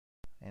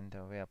And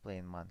we are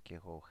playing Monkey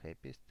Go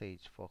Happy,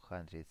 stage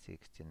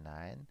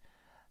 469.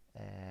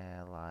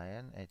 A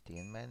lion, a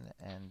tin man,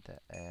 and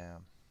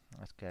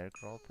a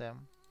scarecrow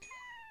theme.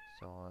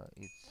 So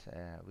it's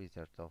a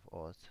Wizard of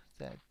Oz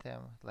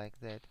theme like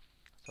that.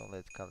 So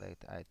let's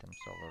collect items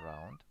all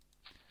around.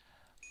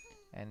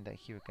 And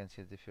here we can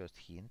see the first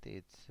hint.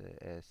 It's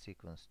a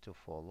sequence to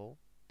follow.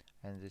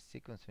 And this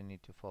sequence we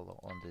need to follow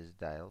on this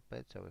dial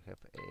pad. So we have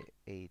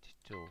 8,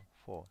 2,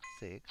 4,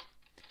 6.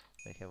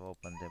 We have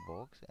opened the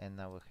box, and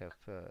now we have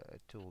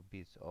 2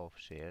 bits of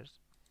shears,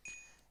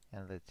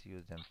 and let's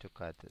use them to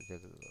cut the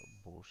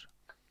bush.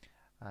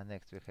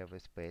 Next we have a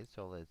spade,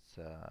 so let's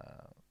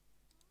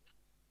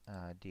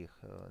dig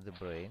the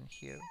brain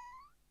here.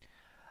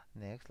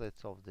 Next,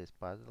 let's solve this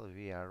puzzle.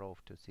 We are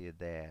off to see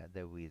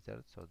the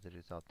wizard, so the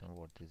resulting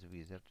word is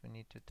wizard. We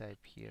need to type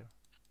here.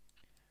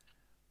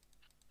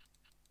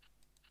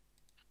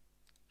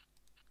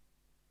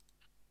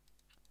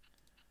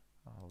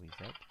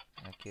 Wizard.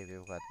 Okay,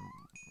 we've got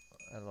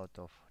a lot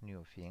of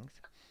new things.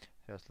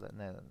 First,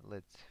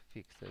 let's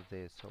fix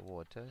this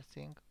water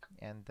thing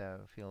and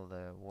fill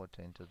the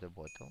water into the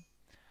bottle.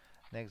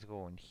 Next,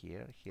 go in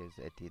here. Here's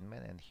a tin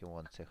man and he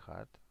wants a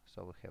heart.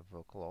 So we have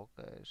a clock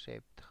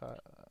shaped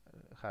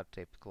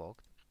heart-shaped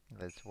clock.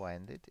 Let's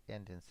wind it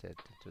and insert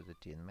it to the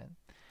tin man.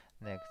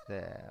 Next,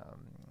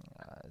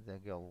 the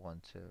girl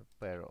wants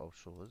a pair of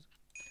shoes.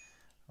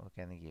 We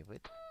can give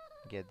it.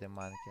 Get the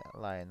monkey.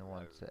 Lion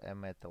wants a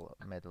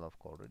medal of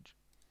courage.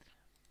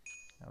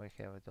 We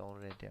have it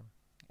already.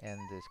 And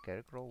the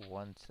scarecrow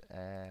wants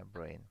a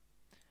brain.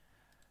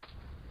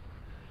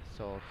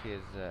 So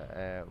here's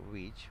a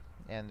witch,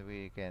 and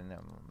we can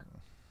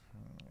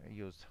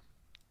use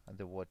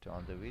the water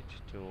on the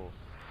witch to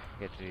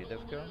get rid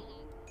of her.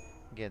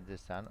 Get the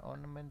sun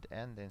ornament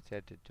and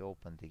insert it to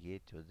open the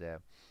gate to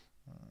the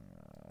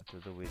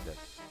wizard.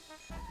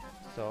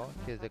 So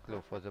here's the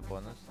clue for the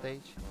bonus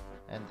stage.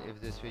 And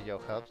if this video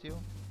helps you,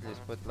 please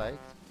put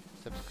likes,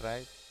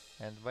 subscribe,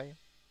 and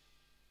bye.